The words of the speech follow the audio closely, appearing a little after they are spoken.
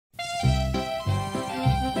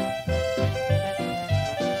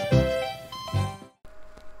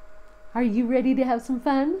Are you ready to have some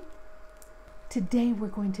fun? Today we're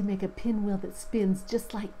going to make a pinwheel that spins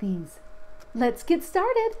just like these. Let's get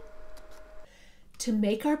started. To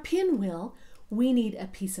make our pinwheel, we need a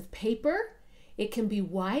piece of paper. It can be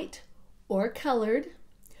white or colored.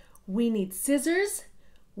 We need scissors.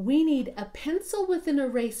 We need a pencil with an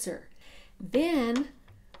eraser. Then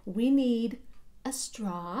we need a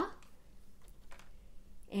straw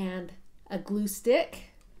and a glue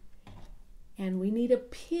stick, and we need a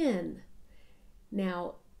pin.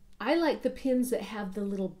 Now, I like the pins that have the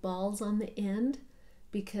little balls on the end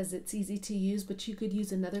because it's easy to use, but you could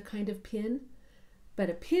use another kind of pin. But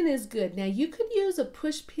a pin is good. Now, you could use a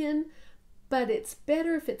push pin, but it's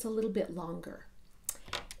better if it's a little bit longer.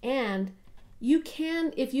 And you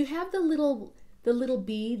can, if you have the little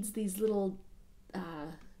beads, these little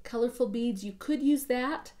colorful beads, you could use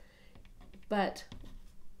that, but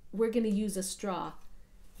we're going to use a straw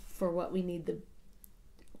for what we need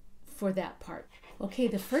for that part. Okay,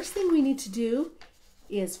 the first thing we need to do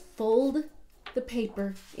is fold the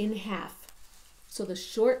paper in half so the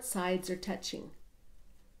short sides are touching,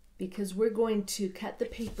 because we're going to cut the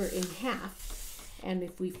paper in half, and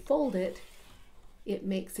if we fold it, it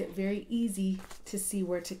makes it very easy to see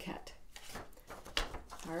where to cut.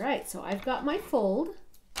 All right, so I've got my fold.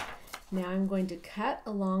 Now I'm going to cut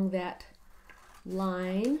along that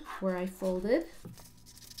line where I folded.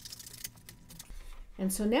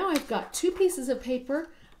 And so now I've got two pieces of paper.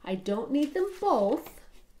 I don't need them both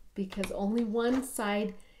because only one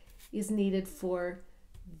side is needed for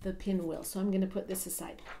the pinwheel. So I'm going to put this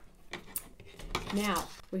aside. Now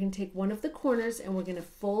we're going to take one of the corners and we're going to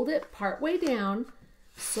fold it part way down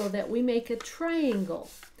so that we make a triangle.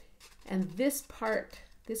 And this part,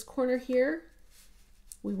 this corner here,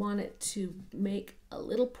 we want it to make a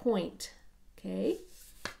little point, okay?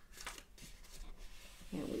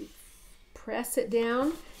 And we press it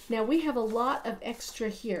down. Now we have a lot of extra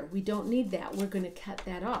here. We don't need that. We're going to cut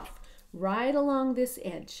that off right along this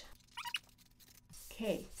edge.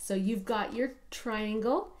 Okay, so you've got your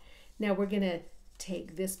triangle. Now we're going to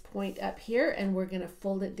take this point up here and we're going to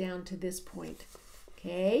fold it down to this point.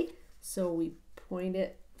 Okay, so we point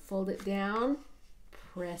it, fold it down,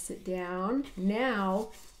 press it down. Now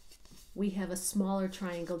we have a smaller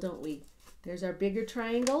triangle, don't we? There's our bigger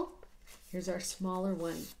triangle. Here's our smaller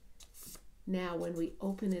one. Now when we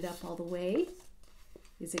open it up all the way,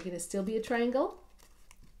 is it going to still be a triangle?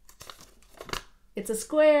 It's a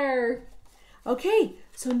square. Okay,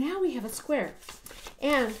 so now we have a square.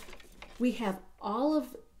 And we have all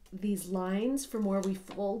of these lines from where we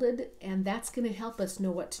folded, and that's going to help us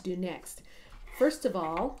know what to do next. First of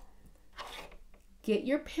all, get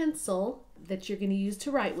your pencil that you're going to use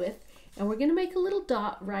to write with, and we're going to make a little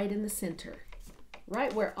dot right in the center,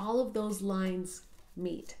 right where all of those lines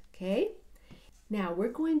meet, okay? Now we're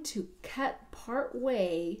going to cut part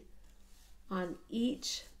way on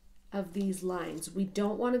each of these lines. We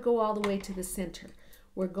don't want to go all the way to the center.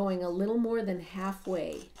 We're going a little more than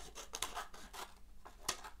halfway.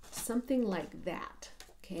 Something like that,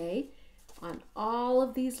 okay? On all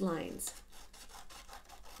of these lines.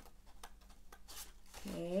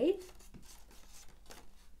 Okay.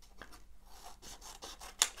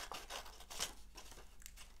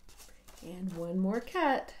 And one more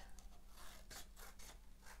cut.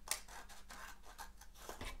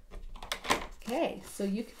 Okay, so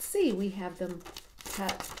you can see we have them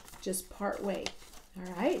cut just part way.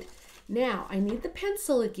 All right, now I need the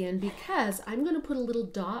pencil again because I'm going to put a little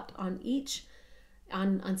dot on each,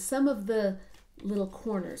 on some of the little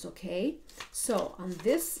corners, okay? So on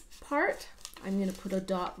this part, I'm going to put a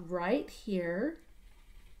dot right here,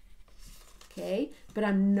 okay? But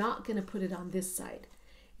I'm not going to put it on this side.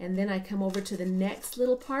 And then I come over to the next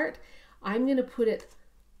little part. I'm going to put it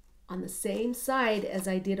on the same side as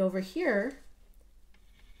I did over here,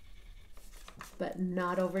 but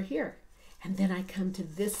not over here. And then I come to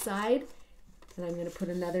this side and I'm going to put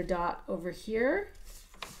another dot over here,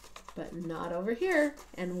 but not over here.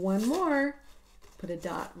 And one more, put a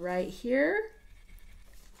dot right here.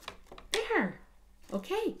 There.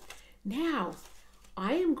 Okay. Now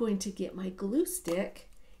I am going to get my glue stick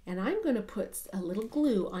and I'm going to put a little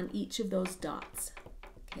glue on each of those dots.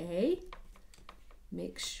 Okay.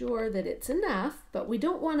 Make sure that it's enough, but we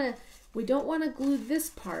don't want to glue this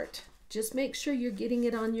part. Just make sure you're getting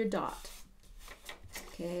it on your dot.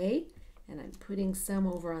 Okay, and I'm putting some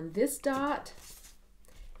over on this dot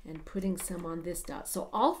and putting some on this dot. So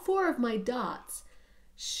all four of my dots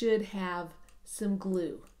should have some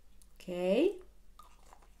glue. Okay.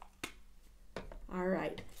 All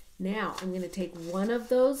right, now I'm going to take one of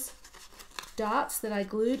those dots that I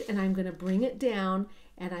glued and I'm going to bring it down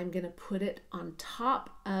and I'm going to put it on top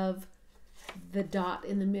of the dot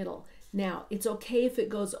in the middle. Now, it's okay if it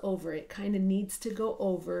goes over. It kind of needs to go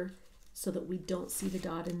over so that we don't see the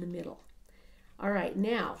dot in the middle. All right,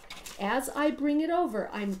 now, as I bring it over,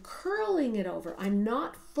 I'm curling it over. I'm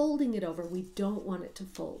not folding it over. We don't want it to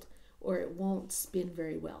fold or it won't spin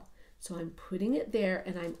very well. So I'm putting it there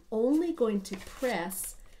and I'm only going to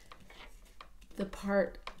press the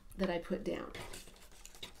part that I put down.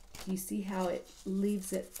 You see how it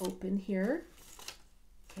leaves it open here?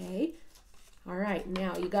 Okay. All right,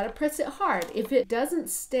 now you got to press it hard. If it doesn't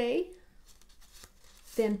stay,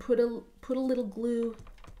 then put a little glue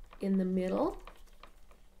in the middle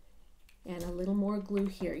and a little more glue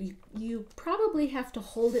here. You probably have to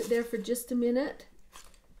hold it there for just a minute.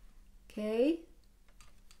 Okay.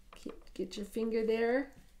 Get your finger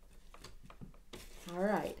there. All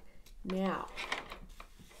right. Now,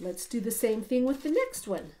 let's do the same thing with the next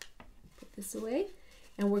one. Put this away.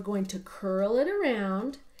 And we're going to curl it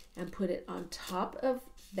around and put it on top of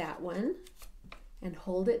that one and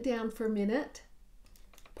hold it down for a minute.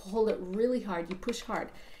 Hold it really hard. You push hard.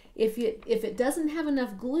 If it doesn't have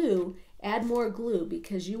enough glue, add more glue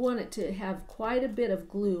because you want it to have quite a bit of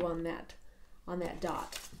glue on that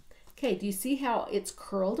dot. Okay, do you see how it's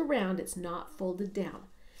curled around? It's not folded down.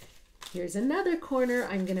 Here's another corner.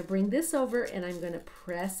 I'm going to bring this over and I'm going to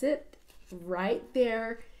press it right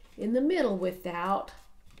there in the middle without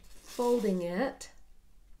folding it.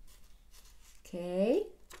 Okay,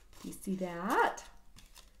 do you see that?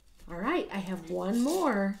 All right, I have one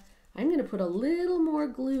more. I'm going to put a little more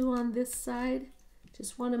glue on this side.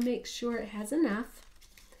 Just want to make sure it has enough.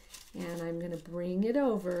 And I'm going to bring it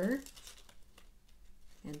over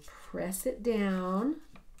and press it down.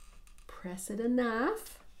 Press it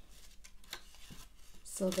enough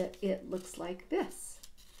so that it looks like this.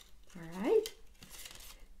 All right.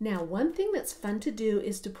 Now, one thing that's fun to do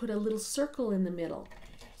is to put a little circle in the middle.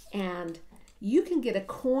 And you can get a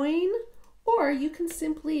coin, or you can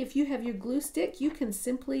simply, if you have your glue stick, you can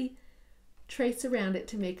simply trace around it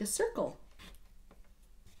to make a circle.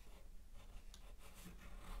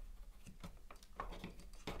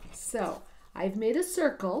 So I've made a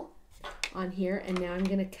circle on here and now I'm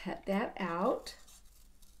going to cut that out.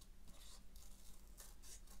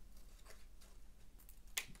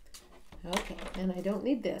 Okay, and I don't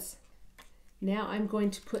need this. Now I'm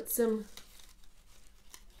going to put some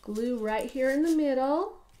glue right here in the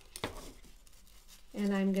middle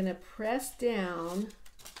and I'm going to press down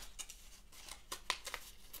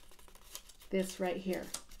this right here.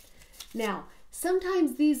 Now,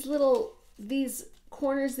 sometimes these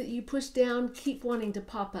corners that you push down keep wanting to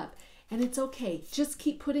pop up, and it's okay. Just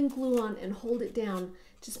keep putting glue on and hold it down.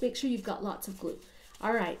 Just make sure you've got lots of glue.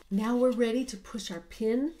 All right, now we're ready to push our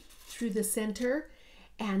pin through the center,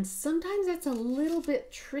 and sometimes that's a little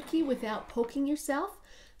bit tricky without poking yourself.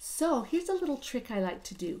 So here's a little trick I like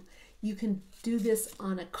to do. You can do this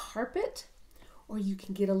on a carpet, or you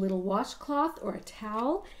can get a little washcloth or a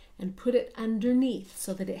towel and put it underneath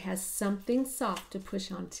so that it has something soft to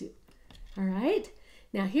push onto. All right,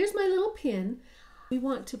 now here's my little pin. We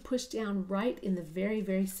want to push down right in the very,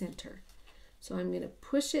 very center. So I'm going to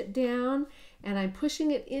push it down and I'm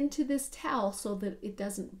pushing it into this towel so that it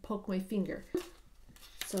doesn't poke my finger.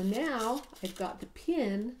 So now I've got the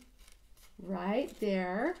pin right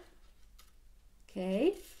there.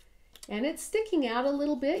 Okay, and it's sticking out a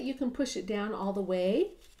little bit. You can push it down all the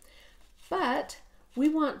way, but we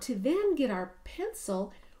want to then get our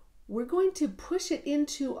pencil. We're going to push it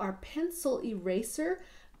into our pencil eraser,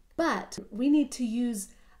 but we need to use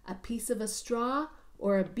a piece of a straw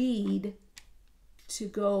or a bead to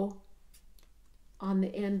go on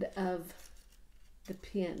the end of the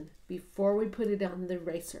pin before we put it on the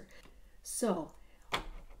eraser. So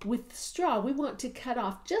with the straw, we want to cut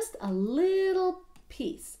off just a little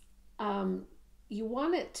piece. You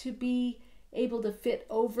want it to be able to fit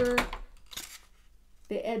over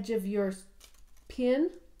the edge of your pin.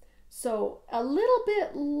 So a little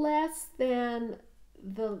bit less than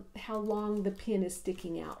how long the pin is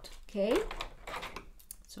sticking out, okay?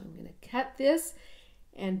 So I'm going to cut this,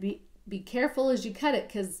 and be careful as you cut it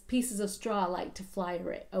because pieces of straw like to fly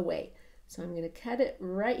away. So I'm going to cut it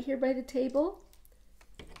right here by the table.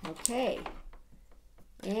 Okay,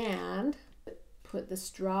 and put the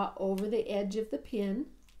straw over the edge of the pin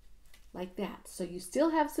like that. So you still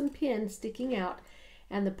have some pin sticking out,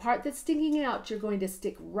 and the part that's sticking out you're going to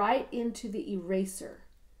stick right into the eraser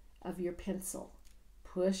of your pencil.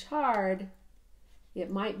 Push hard.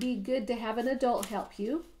 It might be good to have an adult help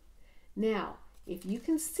you. Now, if you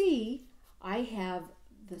can see, I have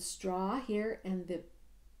the straw here and the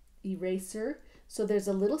eraser, so there's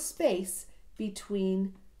a little space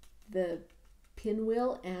between the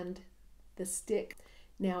pinwheel and the stick.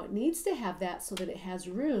 Now it needs to have that so that it has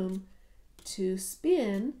room to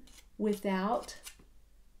spin without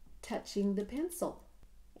touching the pencil.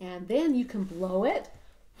 And then you can blow it.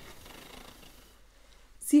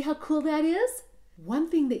 See how cool that is? One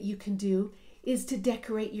thing that you can do is to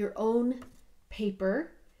decorate your own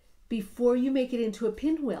paper before you make it into a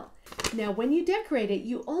pinwheel. Now when you decorate it,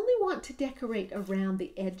 you only want to decorate around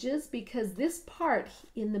the edges because this part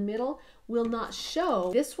in the middle will not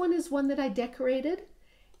show. This one is one that I decorated,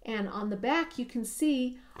 and on the back you can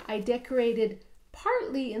see I decorated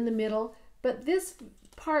partly in the middle, but this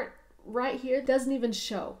part right here doesn't even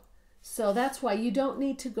show. So that's why you don't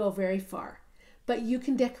need to go very far. But you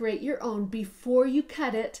can decorate your own before you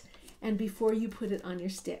cut it and before you put it on your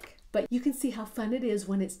stick. But you can see how fun it is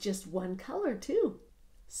when it's just one color too.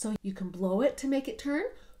 So you can blow it to make it turn,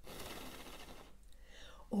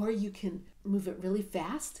 or you can move it really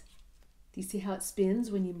fast. Do you see how it spins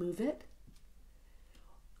when you move it?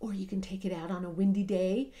 Or you can take it out on a windy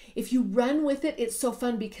day. If you run with it, it's so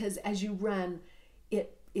fun because as you run,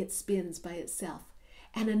 it spins by itself.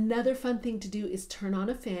 And another fun thing to do is turn on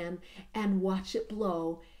a fan and watch it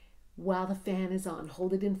blow while the fan is on.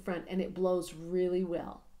 Hold it in front and it blows really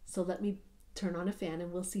well. So let me turn on a fan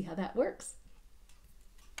and we'll see how that works.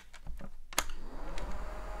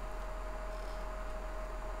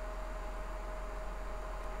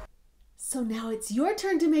 So now it's your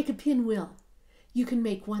turn to make a pinwheel. You can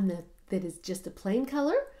make one that is just a plain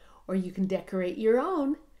color, or you can decorate your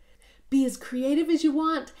own. Be as creative as you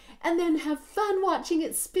want, and then have fun watching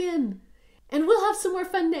it spin. And we'll have some more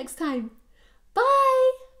fun next time.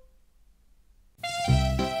 Bye!